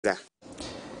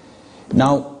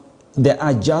Now, there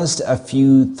are just a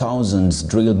few thousand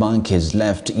drill monkeys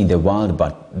left in the wild,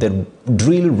 but the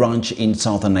drill ranch in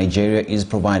southern Nigeria is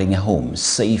providing a home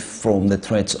safe from the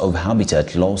threats of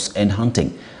habitat loss and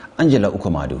hunting. Angela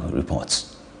Ukomadu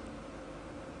reports.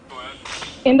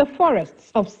 In the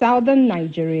forests of southern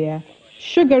Nigeria,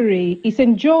 Sugar Ray is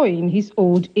enjoying his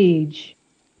old age.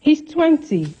 He's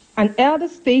 20, an elder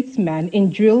statesman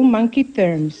in drill monkey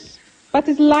terms, but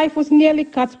his life was nearly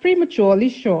cut prematurely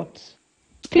short.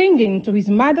 Clinging to his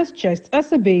mother's chest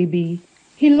as a baby,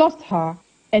 he lost her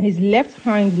and his left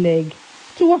hind leg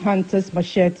to a hunter's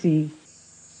machete.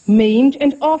 Maimed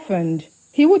and orphaned,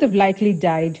 he would have likely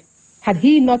died had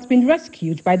he not been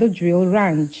rescued by the drill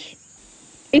ranch.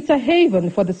 It's a haven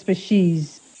for the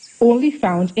species, only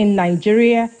found in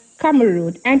Nigeria,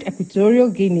 Cameroon and Equatorial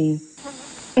Guinea.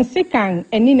 Nsekang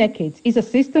Enineket is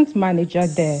assistant manager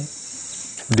there.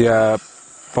 Their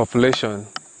population,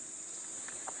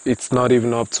 it's not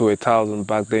even up to 1,000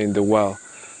 back there in the wild.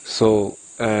 So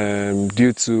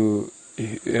due to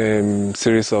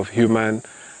series of human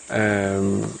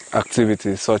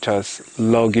activities such as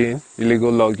logging,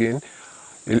 illegal logging,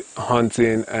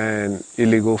 hunting and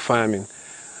illegal farming,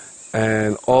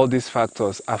 and all these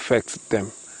factors affect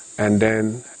them and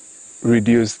then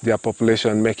reduce their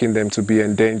population, making them to be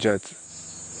endangered.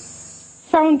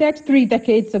 Founded 3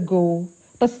 decades ago,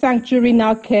 the sanctuary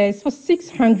now cares for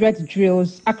 600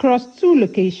 drills across 2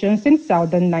 locations in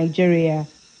southern Nigeria.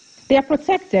 They are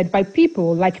protected by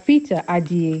people like Peter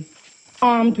Adie.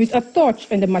 Armed with a torch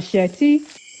and a machete,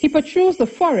 he patrols the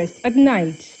forest at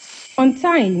night,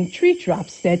 untying tree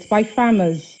traps set by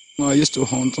farmers. I used to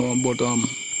hunt, but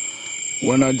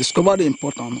when I discovered the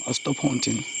importance, I stopped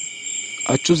hunting.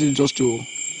 I chose it just to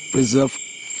preserve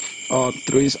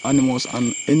trees, animals,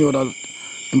 and any other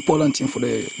important thing for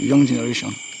the young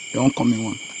generation, the oncoming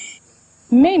one.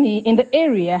 Many in the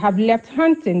area have left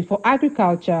hunting for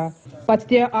agriculture, but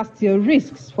there are still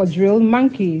risks for drill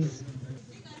monkeys.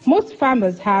 Most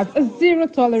farmers have a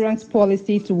zero-tolerance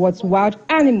policy towards wild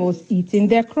animals eating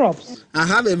their crops. I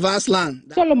have a vast land.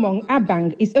 Solomon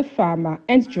Abang is a farmer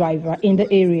and driver in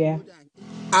the area.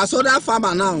 I saw that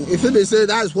farmer now. If they say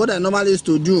that's what I normally used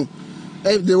to do,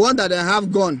 if the one that they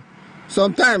have gone,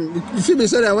 sometimes, if they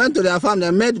say they went to their farm,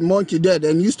 they made monkey dead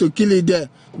and used to kill it there.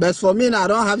 But for me now, I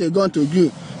don't have a gun to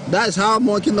kill. That's how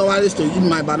monkey normally used to eat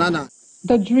my banana.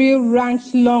 The drill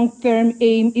ranch's long-term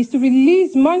aim is to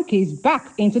release monkeys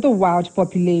back into the wild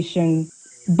population,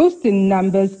 boosting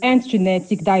numbers and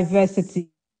genetic diversity.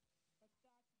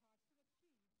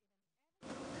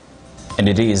 And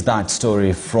it is that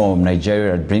story from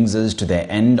Nigeria that brings us to the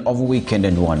end of Weekend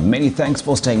and One. Many thanks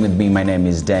for staying with me. My name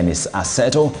is Dennis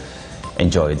Aseto.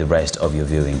 Enjoy the rest of your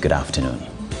viewing. Good afternoon.